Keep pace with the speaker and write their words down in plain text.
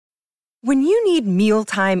When you need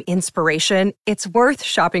mealtime inspiration, it's worth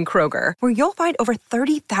shopping Kroger, where you'll find over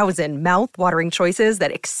 30,000 mouth-watering choices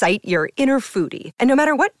that excite your inner foodie. And no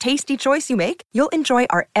matter what tasty choice you make, you'll enjoy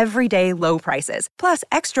our everyday low prices, plus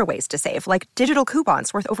extra ways to save, like digital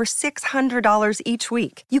coupons worth over $600 each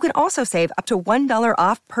week. You can also save up to $1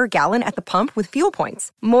 off per gallon at the pump with fuel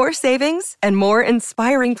points. More savings and more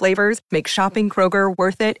inspiring flavors make shopping Kroger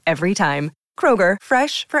worth it every time. Kroger,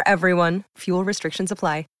 fresh for everyone. Fuel restrictions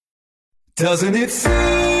apply. Doesn't it seem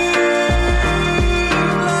like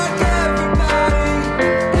everybody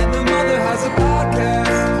and their mother has a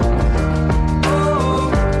podcast? Oh,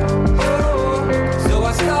 oh, so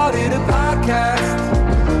I started a podcast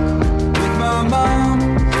with my mom.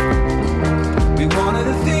 We wanted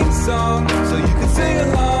a theme song so you could sing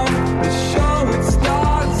along. The show, it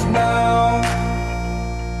starts now.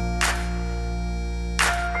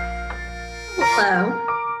 Hello.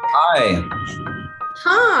 Hi.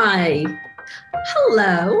 Hi.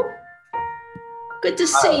 Hello. Good to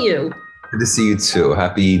see you. Good to see you too.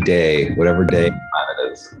 Happy day, whatever day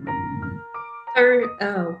it is.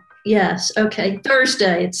 Oh, yes. Okay.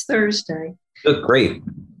 Thursday. It's Thursday. You look great.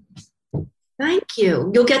 Thank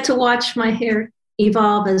you. You'll get to watch my hair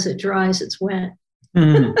evolve as it dries. It's wet.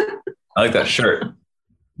 I like that shirt.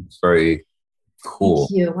 It's very cool.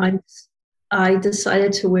 Thank you. I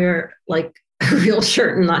decided to wear like a real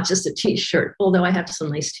shirt and not just a t-shirt, although I have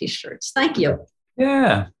some nice t-shirts. Thank you.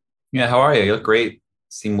 Yeah. How are you? You look great.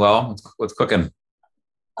 Seem well. What's cooking?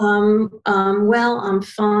 Well, I'm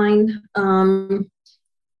fine. I'm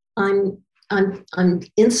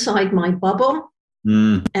inside my bubble,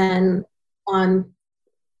 and I'm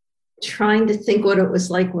trying to think what it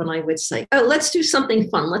was like when I would say, "Oh, let's do something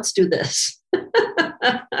fun. Let's do this."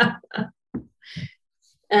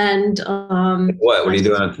 And What are you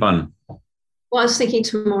doing? It's fun. Well, I was thinking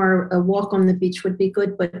tomorrow a walk on the beach would be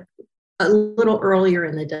good, but a little earlier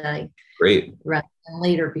in the day. Great. Rather than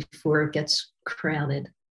later before it gets crowded.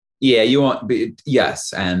 Yeah, you want,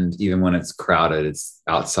 yes. And even when it's crowded, it's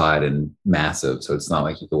outside and massive. So it's not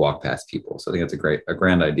like you can walk past people. So I think that's a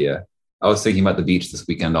grand idea. I was thinking about the beach this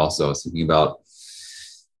weekend also. I was thinking about,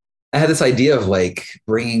 I had this idea of like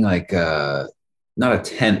bringing like not a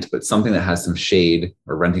tent, but something that has some shade,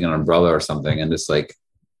 or renting an umbrella or something. And just like,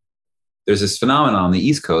 there's this phenomenon on the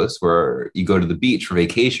East Coast where you go to the beach for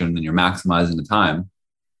vacation and you're maximizing the time.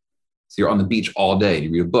 So you're on the beach all day.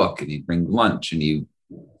 You read a book and you bring lunch and you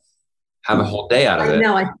have a whole day out of it. I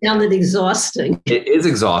know, I found it exhausting. It is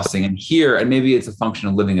exhausting. And here, and maybe it's a function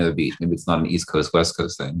of living at the beach. Maybe it's not an East Coast, West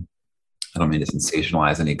Coast thing. I don't mean to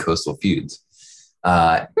sensationalize any coastal feuds.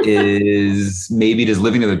 Is maybe just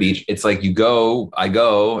living at the beach. It's like I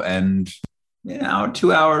go and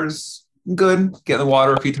 2 hours, good, get in the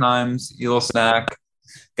water a few times, eat a little snack,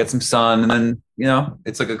 get some sun, and then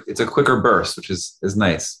it's a quicker burst, which is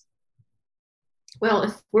nice. Well,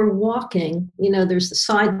 if we're walking, there's the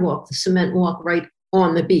sidewalk, the cement walk right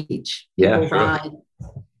on the beach. People ride,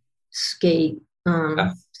 skate,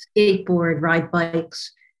 skateboard, ride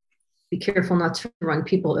bikes. Be careful not to run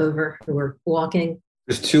people over who are walking.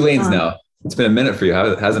 There's 2 lanes now. It's been a minute for you,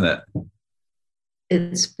 hasn't it?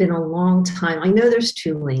 It's been a long time. I know there's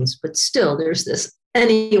 2 lanes, but still there's this.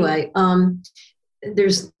 Anyway,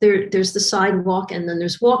 there's the sidewalk, and then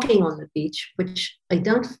there's walking on the beach, which I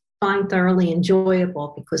don't find thoroughly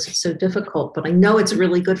enjoyable because it's so difficult, but I know it's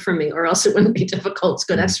really good for me, or else it wouldn't be difficult. It's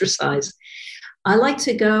good exercise. I like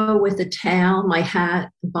to go with a towel, my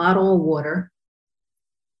hat, a bottle of water,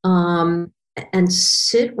 and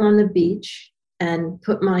sit on the beach and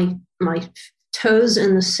put my toes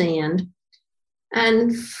in the sand.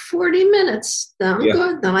 And 40 minutes, then I'm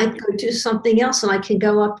good. Then I go do something else, and I can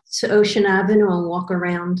go up to Ocean Avenue and walk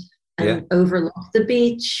around and overlook the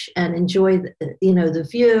beach and enjoy the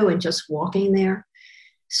view and just walking there.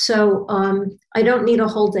 So I don't need a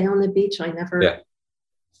whole day on the beach. I never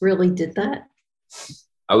really did that.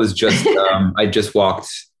 I was just I just walked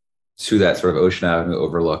to that sort of Ocean Avenue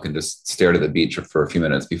overlook and just stared at the beach for a few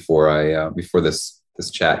minutes before this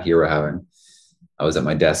chat here we're having. I was at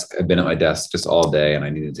my desk. I've been at my desk just all day, and I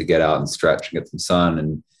needed to get out and stretch and get some sun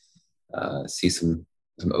and see some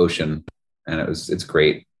ocean. And it's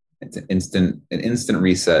great. It's an instant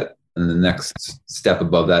reset. And the next step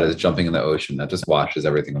above that is jumping in the ocean. That just washes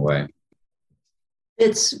everything away.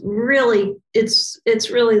 It's really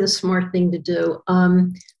the smart thing to do.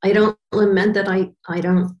 I don't lament that I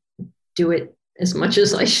don't do it as much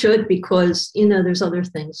as I should, because there's other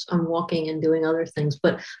things. I'm walking and doing other things,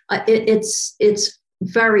 but it's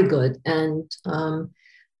very good. And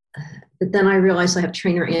but then I realized I have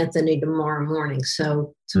trainer Anthony tomorrow morning.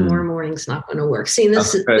 So tomorrow morning's not going to work. See,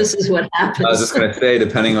 this is what happens. I was just going to say,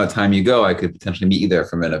 depending on what time you go, I could potentially meet you there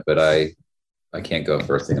for a minute, but I can't go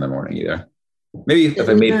first thing in the morning either. Maybe if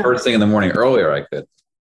I made first thing in the morning earlier, I could.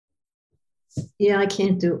 Yeah, I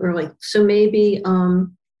can't do early. So maybe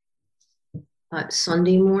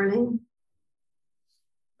Sunday morning.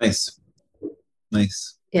 Nice.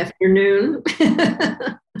 Afternoon.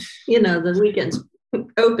 The weekend's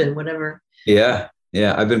open, whatever. Yeah.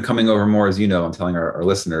 I've been coming over more, as you know. I'm telling our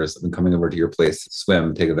listeners, I've been coming over to your place to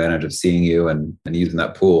swim, take advantage of seeing you and using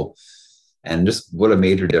that pool. And just what a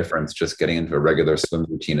major difference just getting into a regular swim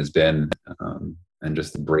routine has been, and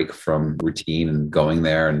just the break from routine and going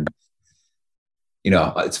there. And,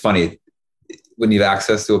 it's funny when you have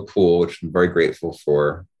access to a pool, which I'm very grateful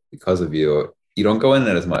for because of you, you don't go in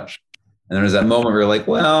it as much. And there's that moment where you're like,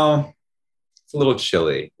 well, it's a little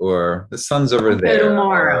chilly, or the sun's over there. Go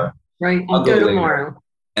tomorrow, right? I'll go tomorrow.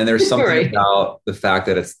 And there's something about the fact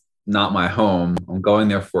that it's not my home. I'm going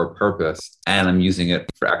there for a purpose and I'm using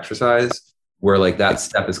it for exercise, where like that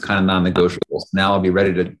step is kind of non-negotiable. So now I'll be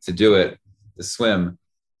ready to do it, to swim,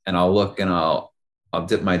 and I'll look and I'll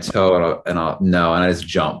dip my toe and I just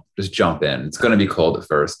jump in. It's going to be cold at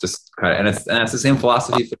first, just kind of, and it's the same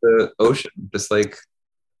philosophy for the ocean. Just like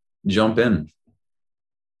jump in.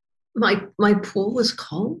 My pool was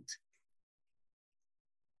cold.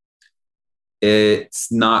 It's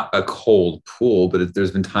not a cold pool, but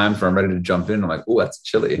there's been times where I'm ready to jump in. I'm like, oh, that's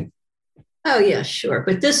chilly. Oh yeah, sure.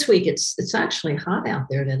 But this week it's actually hot out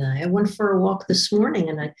there today. I went for a walk this morning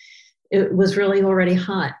and it was really already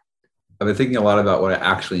hot. I've been thinking a lot about what I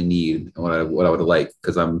actually need and what I would like,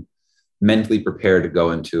 because I'm mentally prepared to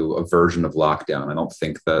go into a version of lockdown. I don't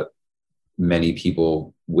think that many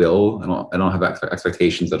people will. I don't have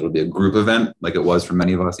expectations that it'll be a group event like it was for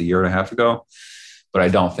many of us a year and a half ago, but I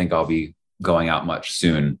don't think I'll be going out much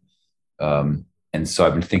soon. And so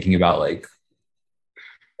I've been thinking about, like,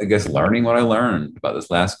 I guess, learning what I learned about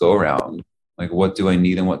this last go around. Like, what do I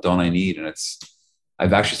need and what don't I need? And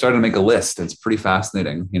I've actually started to make a list. It's pretty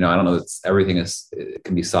fascinating. I don't know that everything it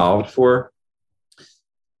can be solved for,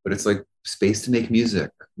 but it's like space to make music,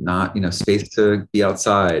 not, space to be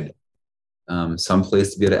outside, some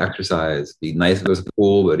place to be able to exercise, be nice if it was a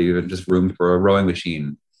pool, but even just room for a rowing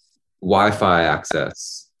machine, Wi-Fi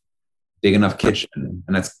access, big enough kitchen.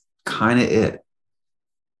 And that's kind of it.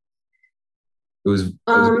 It was a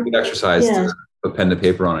good exercise to put pen to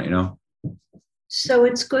paper on it, So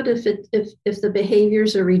it's good if the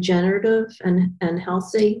behaviors are regenerative and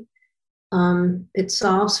healthy. It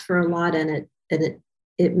solves for a lot, and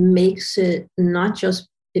it makes it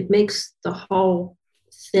it makes the whole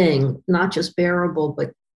thing not just bearable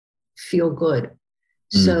but feel good.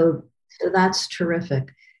 So that's terrific.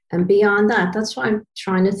 And beyond that, that's why I'm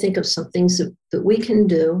trying to think of some things that we can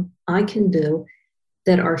do, I can do,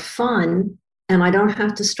 that are fun. And I don't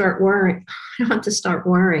have to start worrying. I'm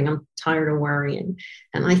tired of worrying.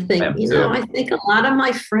 And I think, I think a lot of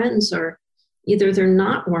my friends are either they're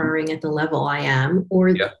not worrying at the level I am,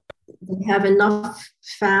 or they have enough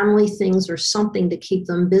family things or something to keep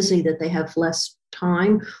them busy that they have less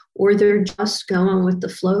time, or they're just going with the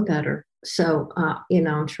flow better. So,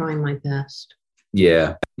 I'm trying my best.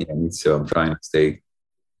 Yeah, me too. I'm trying to stay.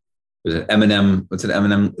 There's an Eminem. It's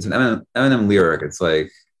an Eminem lyric. It's like,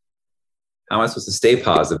 how am I supposed to stay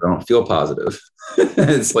positive? I don't feel positive.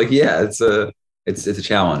 It's like, it's a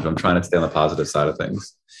challenge. I'm trying to stay on the positive side of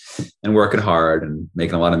things and working hard and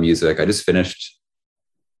making a lot of music. I just finished.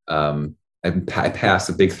 I passed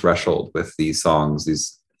a big threshold with these songs,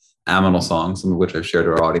 these Aminal songs, some of which I've shared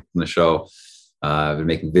to our audience in the show. I've been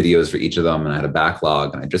making videos for each of them, and I had a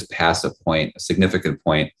backlog, and I just passed a significant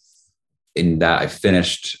point in that I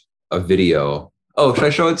finished a video. Oh, should I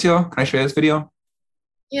show it to you? Can I show you this video?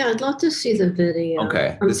 Yeah, I'd love to see the video.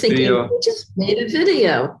 Okay. I'm thinking, he just made a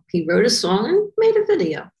video. He wrote a song and made a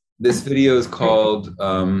video. This video is called,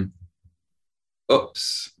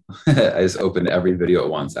 oops. I just opened every video at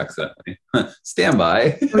once accidentally. Stand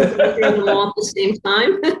by. Them all at the same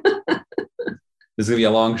time. This is going to be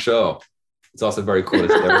a long show. It's also very cool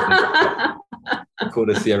to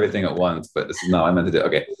see everything at once, but this is not what I meant to do.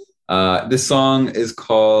 Okay. This song is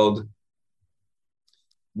called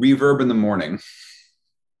Reverb in the Morning.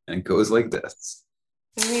 And it goes like this.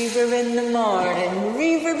 Reverb in the morning,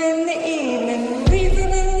 reverb in the evening,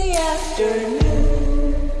 reverb in the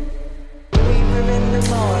afternoon. Reverb in the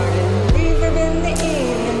morning, reverb in the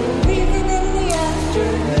evening, reverb in the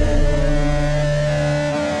afternoon.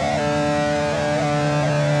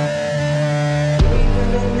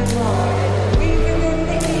 Reverb in the morning, reverb in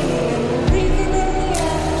the evening, reverb in the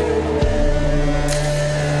afternoon.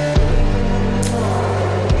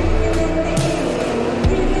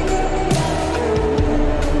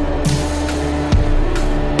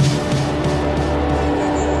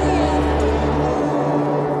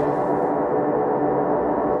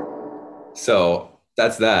 So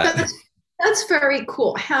that's that. That's very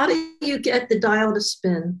cool. How do you get the dial to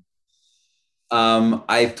spin?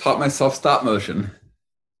 I taught myself stop motion.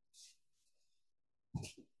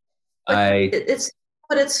 It's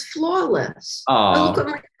flawless. Oh, look what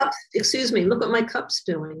my cups. Excuse me. Look what my cup's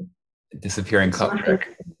doing. Disappearing cup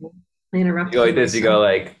trick. I interrupted. You go like this. You go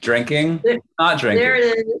like drinking, not drinking. There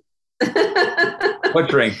it is. What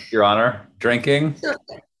drink, Your Honor? Drinking. So,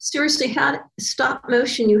 seriously, how stop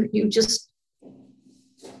motion? You just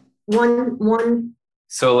one.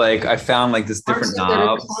 So like I found like this different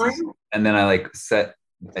knobs, and then I set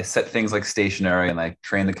things like stationary, and I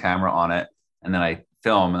train the camera on it, and then I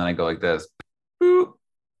film, and then I go like this, boop,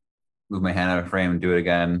 move my hand out of frame, and do it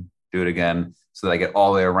again, so that I get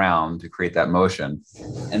all the way around to create that motion,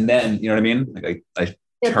 and then you know what I mean? Like I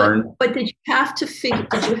turn. But did you have to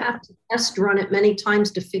test run it many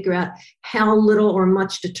times to figure out how little or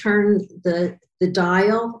much to turn the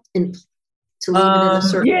dial and to leave it in a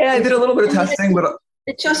certain place? I did a little bit of testing, but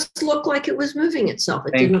it just looked like it was moving itself.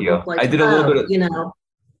 It didn't look like I did a little bit of,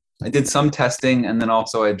 I did some testing, and then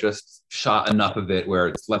also I just shot enough of it where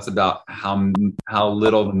it's less about how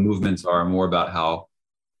little the movements are, and more about how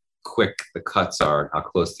quick the cuts are, how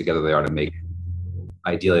close together they are to make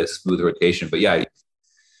ideally a smooth rotation. But yeah, I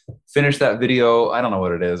finished that video. I don't know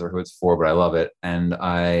what it is or who it's for, but I love it. And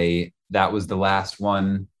that was the last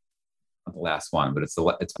one, not the last one, but it's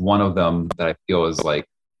one of them that I feel is like,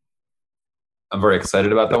 I'm very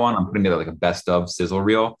excited about that one. I'm putting together like a best of sizzle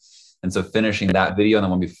reel. And so finishing that video and the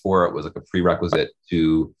one before it was like a prerequisite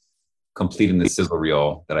to completing the sizzle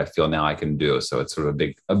reel that I feel now I can do. So it's sort of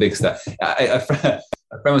a big step. A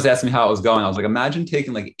friend was asking me how it was going. I was like, imagine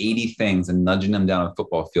taking like 80 things and nudging them down a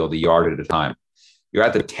football field a yard at a time. You're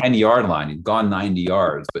at the 10-yard line. You've gone 90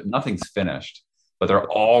 yards, but nothing's finished. But they're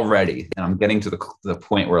all ready. And I'm getting to the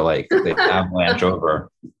point where like they avalanche over.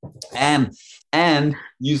 And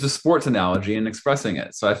use the sports analogy in expressing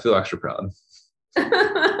it. So I feel extra proud.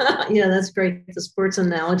 Yeah, that's great. The sports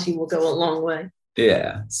analogy will go a long way.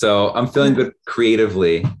 Yeah. So I'm feeling good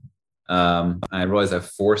creatively. I realize I have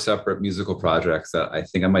 4 separate musical projects that I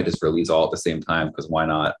think I might just release all at the same time, because why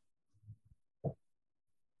not?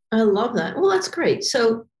 I love that. Well, that's great.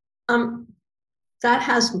 So that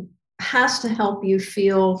has to help you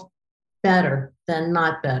feel better than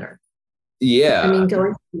not better. Yeah. I mean,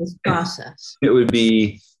 going through this process. It would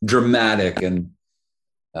be dramatic and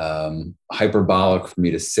hyperbolic for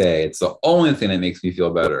me to say it's the only thing that makes me feel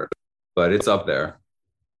better, but it's up there.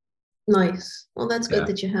 Nice. Well, that's good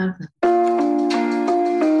that you have that.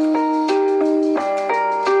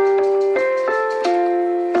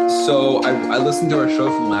 So I listened to our show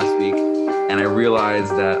from last week, and I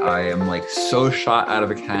realized that I am like so shot out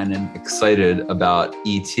of a cannon excited about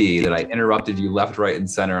E.T. that I interrupted you left, right, and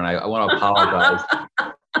center, and I want to apologize.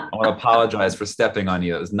 I want to apologize for stepping on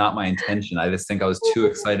you. It was not my intention. I just think I was too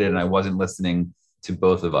excited and I wasn't listening to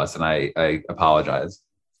both of us, and I apologize.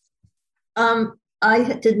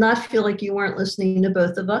 I did not feel like you weren't listening to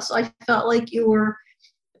both of us. I felt like you were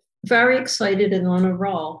very excited and on a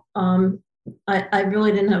roll. I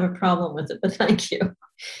really didn't have a problem with it, but thank you.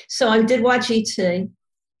 So I did watch E.T.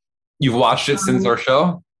 You've watched it since our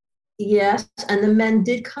show? Yes, and the men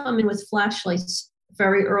did come in with flashlights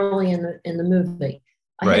very early in the movie.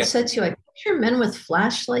 I had said to you, I picture men with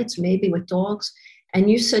flashlights, maybe with dogs. And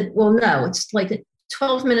you said, well, no, it's like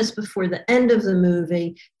 12 minutes before the end of the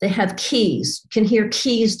movie, they have keys, can hear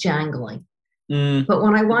keys jangling. But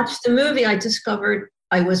when I watched the movie, I discovered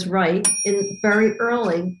I was right. In very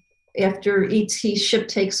early, after E.T.'s ship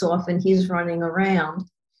takes off and he's running around,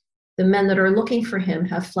 the men that are looking for him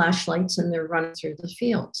have flashlights and they're running through the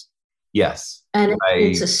fields. Yes. And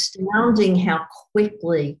it's astounding how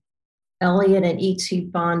quickly Elliot and E.T.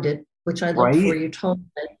 bonded, which I loved before you told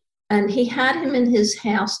me. And he had him in his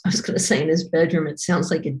house. I was going to say in his bedroom. It sounds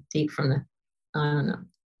like a deep from the, I don't know,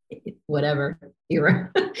 whatever era.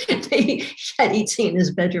 He had E.T. in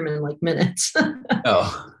his bedroom in like minutes.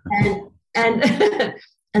 Oh.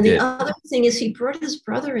 And the other thing is he brought his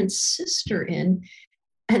brother and sister in,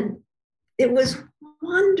 and it was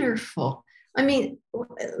wonderful. I mean,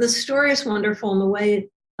 the story is wonderful, and the way it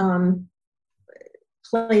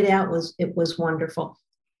played out was wonderful.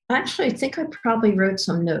 Actually, I think I probably wrote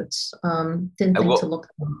some notes. Didn't think to look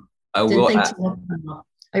them up.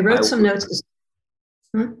 I wrote some notes.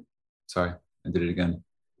 Sorry, I did it again.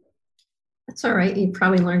 That's all right. You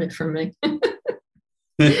probably learned it from me.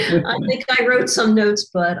 I think I wrote some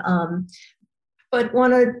notes, but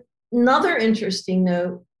another interesting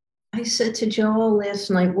note, I said to Joel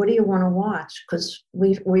last night, what do you want to watch? Because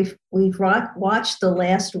we've watched the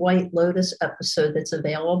last White Lotus episode that's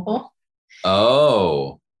available.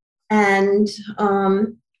 Oh. And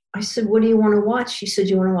I said, what do you want to watch? She said,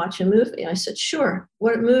 you want to watch a movie? I said, sure.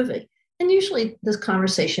 What movie? And usually this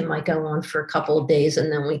conversation might go on for a couple of days,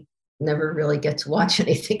 and then we never really get to watch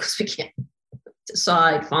anything because we can't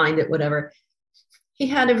decide, find it, whatever. He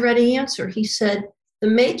had a ready answer. He said, The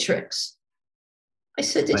Matrix. I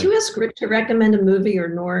said, did you ask Rick to recommend a movie or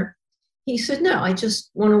Nora? He said, no, I just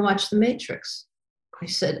want to watch The Matrix. I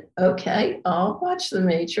said, okay, I'll watch The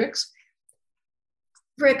Matrix.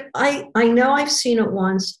 Rick, I know I've seen it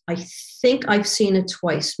once. I think I've seen it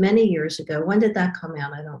twice, many years ago. When did that come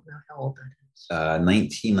out? I don't know how old that is.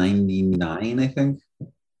 1999, I think.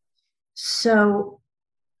 So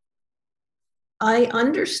I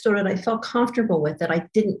understood it. I felt comfortable with it. I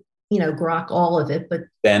didn't, grok all of it, but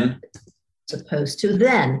then, supposed to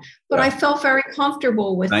then. But yeah. I felt very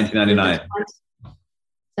comfortable with 1999.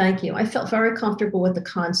 Thank you. I felt very comfortable with the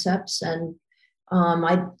concepts, and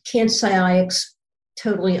I can't say I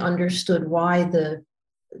totally understood why the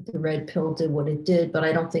red pill did what it did, but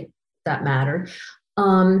I don't think that mattered.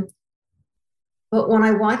 But when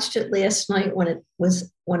I watched it last night, when it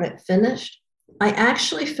finished, I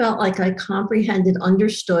actually felt like I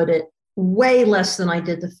understood it way less than I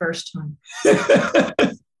did the first time.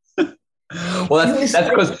 Well, that's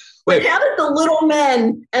because wait. How did the little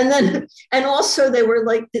men, and also they were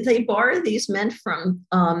like, did they borrow these men from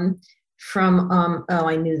I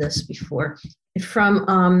knew this before,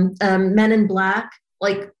 from Men in Black,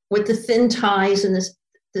 like with the thin ties and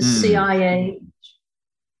the CIA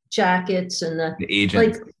jackets and the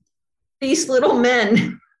agents, like these little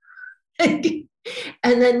men. And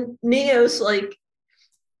then Neo's like,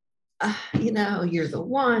 you're the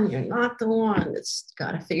one, you're not the one. It's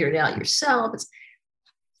got to figure it out yourself.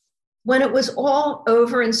 When it was all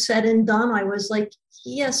over and said and done, I was like,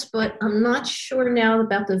 yes, but I'm not sure now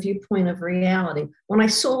about the viewpoint of reality. When I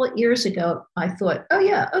saw it years ago, I thought, oh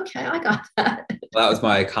yeah, okay, I got that. Well, that was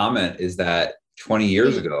my comment, is that 20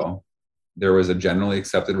 years ago, there was a generally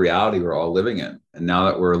accepted reality we're all living in. And now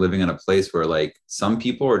that we're living in a place where like some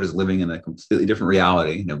people are just living in a completely different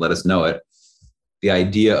reality and have let us know it, the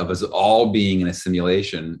idea of us all being in a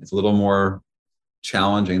simulation is a little more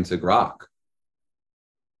challenging to grok.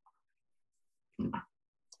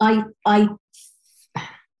 The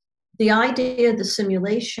idea of the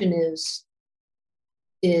simulation is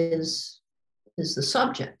the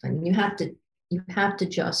subject. I mean, you have to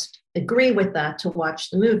just agree with that to watch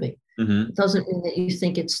the movie. Mm-hmm. It doesn't mean that you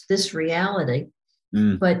think it's this reality,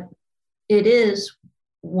 but it is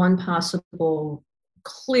one possible.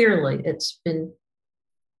 Clearly, it's been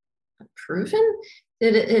proven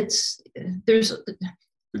that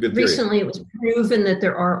recently it was proven that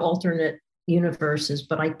there are alternate universes,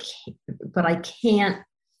 but I can't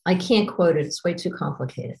quote it. It's way too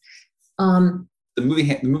complicated. The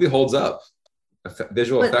movie holds up,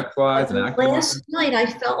 visual effect wise and acting. Last night I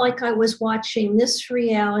felt like I was watching this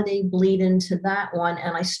reality bleed into that one,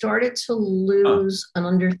 and I started to lose an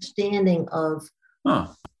understanding of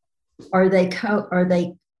are they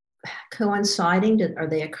coinciding? Are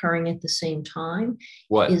they occurring at the same time?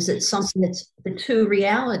 What is it? Something that's the two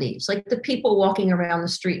realities, like the people walking around the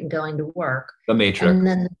street and going to work, the Matrix, and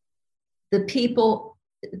then the people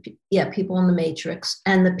in the Matrix,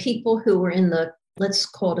 and the people who were in the, let's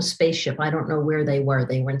call it a spaceship. I don't know where they were.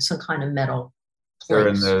 They were in some kind of metal place. They're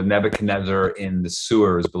in the Nebuchadnezzar in the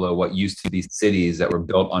sewers below what used to be cities that were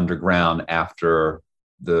built underground after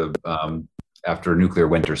after nuclear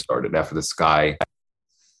winter started, after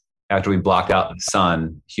we blocked out the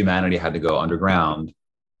sun, humanity had to go underground.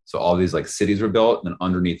 So all these like cities were built, and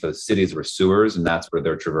underneath those cities were sewers, and that's where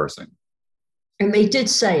they're traversing. And they did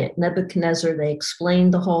say it, Nebuchadnezzar, they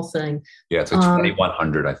explained the whole thing. Yeah, it's like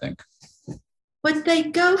 2100, I think. But they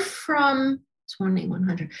go from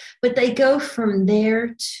 2100, but they go from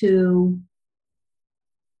there to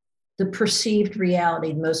the perceived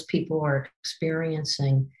reality most people are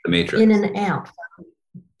experiencing. The Matrix. In and out.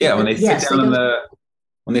 Yeah, when they sit down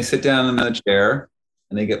when they sit down in the chair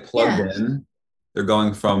and they get plugged in, they're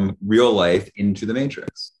going from real life into the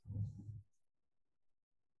Matrix.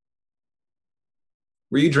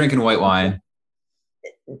 Were you drinking white wine?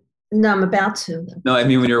 No, I'm about to. No, I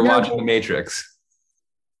mean when you're watching The Matrix.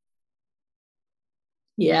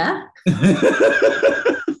 Yeah.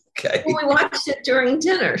 Okay. Well, we watched it during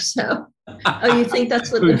dinner, so. Oh, you think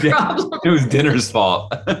that's what the problem? It was dinner's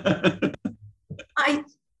fault.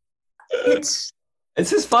 It's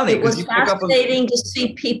just funny. It was fascinating to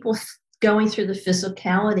see people going through the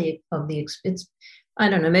physicality of the experience. I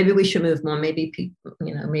don't know. Maybe we should move on. Maybe people,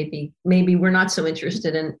 maybe we're not so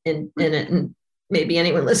interested in it, and maybe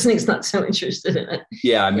anyone listening is not so interested in it.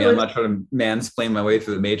 Yeah, I mean, It I'm was- not trying to mansplain my way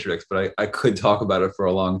through the Matrix, but I could talk about it for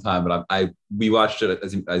a long time. But we watched it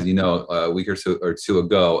as you know a week or two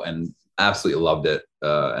ago, and absolutely loved it,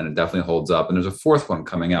 and it definitely holds up. And there's a fourth one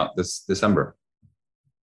coming out this December.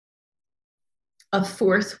 A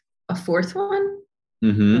fourth one?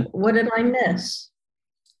 Mm-hmm. What did I miss?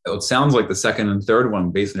 It sounds like the second and third one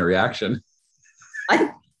based on your reaction.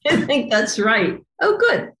 I think that's right. Oh,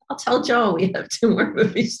 good. I'll tell Joel we have 2 more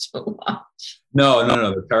movies to watch. No,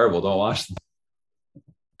 they're terrible. Don't watch them.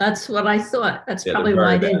 That's what I thought. That's Yeah, probably they're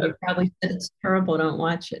why I very did. bad. You probably said it's terrible. Don't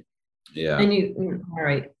watch it. Yeah. And all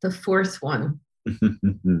right, the fourth one.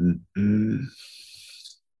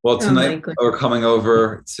 Well, Oh, my tonight goodness. we're coming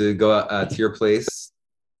over to go to your place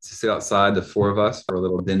to sit outside, the 4 of us, for a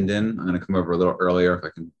little din. I'm going to come over a little earlier if I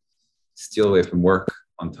can steal away from work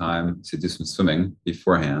on time to do some swimming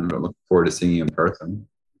beforehand. But I look forward to seeing you in person.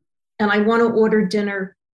 And I want to order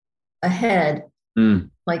dinner ahead,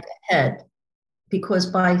 like ahead, because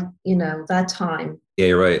by that time, Yeah,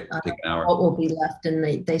 you're right. Take an hour. what will be left, and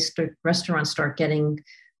restaurants start getting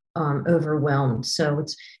overwhelmed. So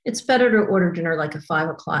it's better to order dinner like at 5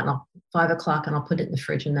 o'clock, and I'll put it in the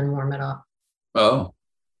fridge and then warm it up. Oh,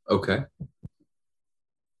 okay.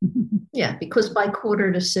 Yeah, because by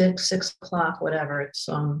 5:45, 6 o'clock, whatever, it's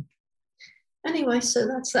anyway. So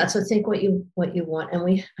that's I think what you want,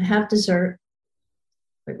 and I have dessert.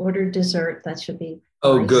 We ordered dessert. That should be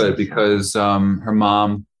Oh, nice good, and fun. because her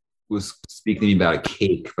mom was speaking to me about a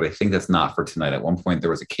cake, but I think that's not for tonight. At one point, there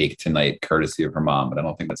was a cake tonight, courtesy of her mom, but I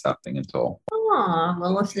don't think that's happening until. Oh,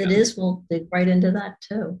 well, if it Yeah. is, we'll dig right into that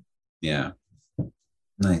too. Yeah.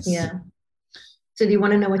 Nice. Yeah. So do you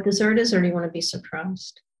want to know what dessert is, or do you want to be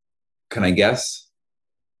surprised? Can I guess?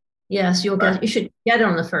 Yes, you'll get. You should get it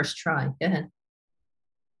on the first try. Go ahead.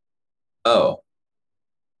 Oh,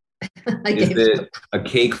 I is gave it a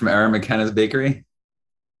cake from Erin McKenna's bakery?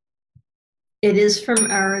 It is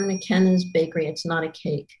from Erin McKenna's bakery. It's not a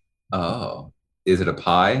cake. Oh, is it a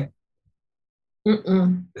pie?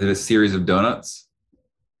 Mm-mm. Is it a series of donuts?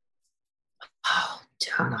 Oh,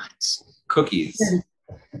 donuts, Cookies?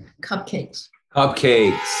 cupcakes.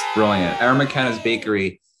 Cupcakes. Brilliant. Erin McKenna's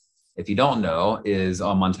bakery, if you don't know, is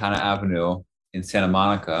on Montana Avenue in Santa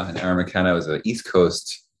Monica. And Erin McKenna was an East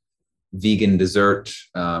Coast vegan dessert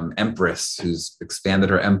empress who's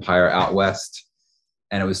expanded her empire out west.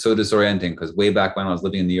 And it was so disorienting because way back when I was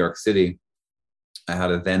living in New York City, I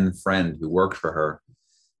had a then friend who worked for her.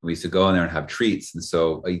 We used to go in there and have treats. And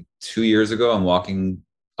so 2 years ago, I'm walking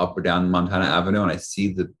up or down Montana Avenue and I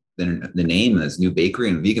see the name of this new bakery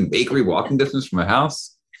and vegan bakery walking distance from my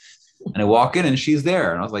house. And I walk in and she's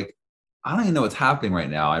there. And I was like, I don't even know what's happening right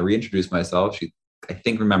now. I reintroduced myself. She, I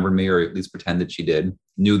think, remembered me, or at least pretended she did,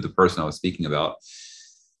 knew the person I was speaking about,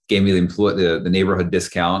 gave me the neighborhood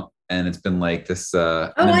discount. And it's been like this.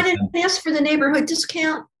 I didn't ask for the neighborhood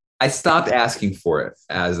discount. I stopped asking for it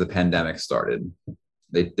as the pandemic started.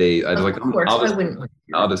 I was Of like, course, I'll I wouldn't.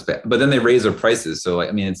 just pay. But then they raise their prices. So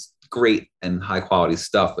I mean, it's great and high quality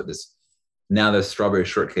stuff, but this strawberry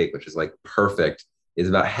shortcake, which is like perfect, is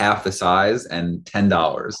about half the size and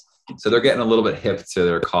 $10. So they're getting a little bit hip to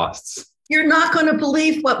their costs. You're not going to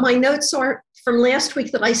believe what my notes are from last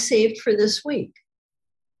week that I saved for this week.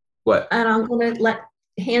 What? And I'm going to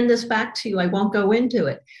hand this back to you. I won't go into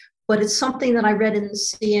it, but it's something that I read in the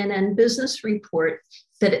CNN business report,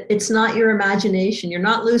 that it's not your imagination. You're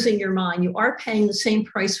not losing your mind. You are paying the same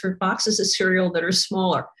price for boxes of cereal that are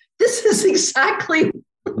smaller. This is exactly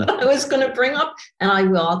what I was going to bring up, and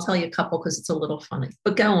I'll tell you a couple because it's a little funny,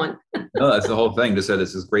 but go on. No, that's the whole thing. Just said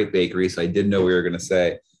this is great bakery. So I did know we were going to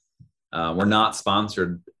say, we're not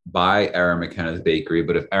sponsored by Erin McKenna's bakery,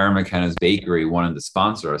 but if Erin McKenna's bakery wanted to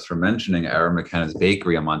sponsor us for mentioning Erin McKenna's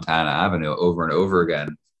bakery on Montana Avenue over and over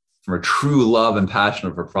again from a true love and passion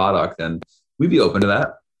of her product, then we'd be open to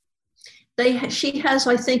that. She has,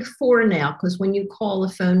 I think, 4 now, because when you call,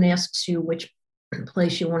 the phone asks you which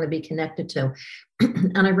place you want to be connected to.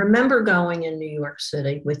 And I remember going in New York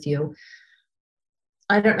City with you.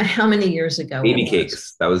 I don't know how many years ago. Baby it was.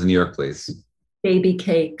 Cakes. That was a New York place. Baby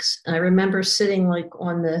Cakes. And I remember sitting like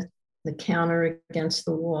on the counter against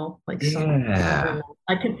the wall, like Yeah.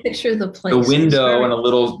 I can picture the place. The It's window very- and a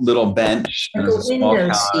little bench. Like And there's a a small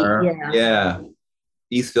window seat, counter. yeah. Yeah.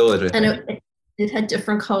 East Village, I and think. it had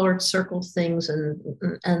different colored circle things, and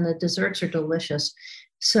the desserts are delicious.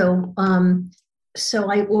 So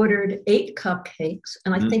I ordered 8 cupcakes,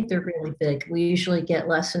 and I think they're really big. We usually get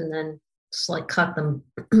less and then just like cut them.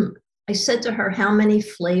 I said to her, how many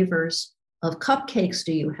flavors of cupcakes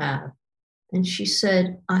do you have? And she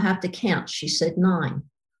said, I have to count. She said 9.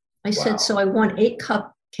 I Wow. said, so I want 8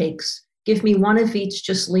 cupcakes give me one of each,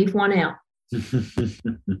 just leave one out.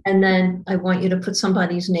 And then I want you to put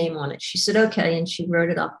somebody's name on it. She said, okay. And she wrote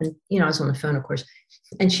it up. And, I was on the phone, of course.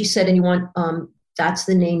 And she said, and you want, that's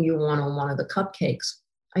the name you want on one of the cupcakes.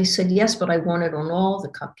 I said, yes, but I want it on all the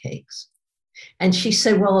cupcakes. And she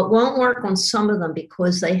said, well, it won't work on some of them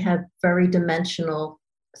because they have very dimensional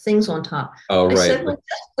things on top. Oh, right. I said, well,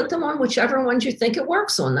 just put them on whichever ones you think it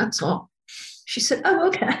works on. That's all. She said, oh,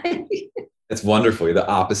 okay. It's wonderful. You're the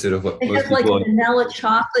opposite of what They most have like people. a vanilla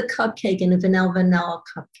chocolate cupcake and a vanilla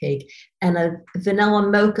cupcake and a vanilla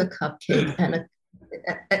mocha cupcake and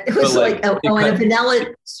it was But and a vanilla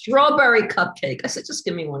strawberry cupcake. I said, just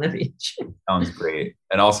give me one of each. Sounds great.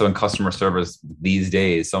 And also in customer service these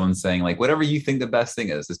days, someone's saying like, whatever you think the best thing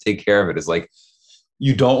is, just take care of it. It's like,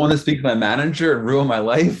 you don't want to speak to my manager and ruin my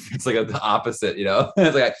life. It's like the opposite,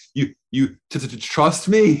 It's like, you trust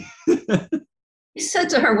me. He said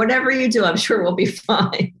to her, whatever you do, I'm sure we'll be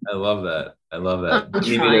fine. I love that.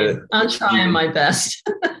 I'm trying my best.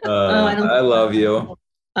 I love you.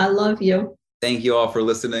 I love you. Thank you all for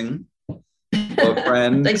listening. Hello,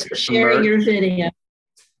 friend. Thanks for sharing your video.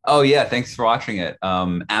 Oh yeah, thanks for watching it.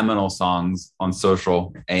 Aminal Songs on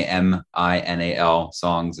social. AMINAL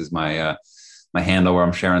Songs is my handle where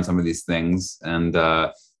I'm sharing some of these things. And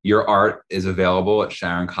your art is available at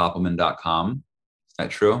SharonKoppelman.com. Is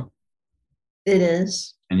that true? It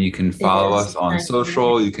is. And you can follow us on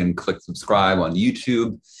social. You can click subscribe on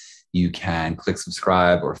YouTube. You can click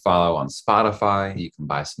subscribe or follow on Spotify. You can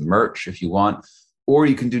buy some merch if you want, or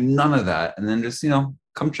you can do none of that and then just,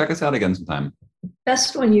 come check us out again sometime.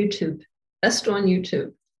 Best on YouTube.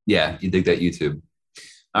 Yeah, you dig that YouTube.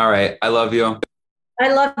 All right. I love you.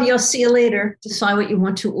 I love you. I'll see you later. Decide what you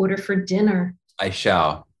want to order for dinner. I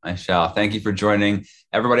shall. Thank you for joining.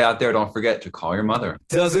 Everybody out there, don't forget to call your mother.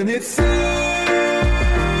 Doesn't it seem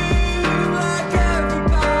like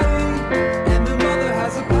everybody and the mother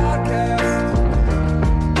has a podcast?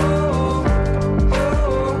 Oh,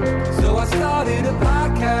 so I started a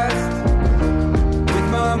podcast with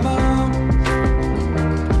my mom.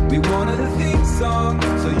 We wanted a theme song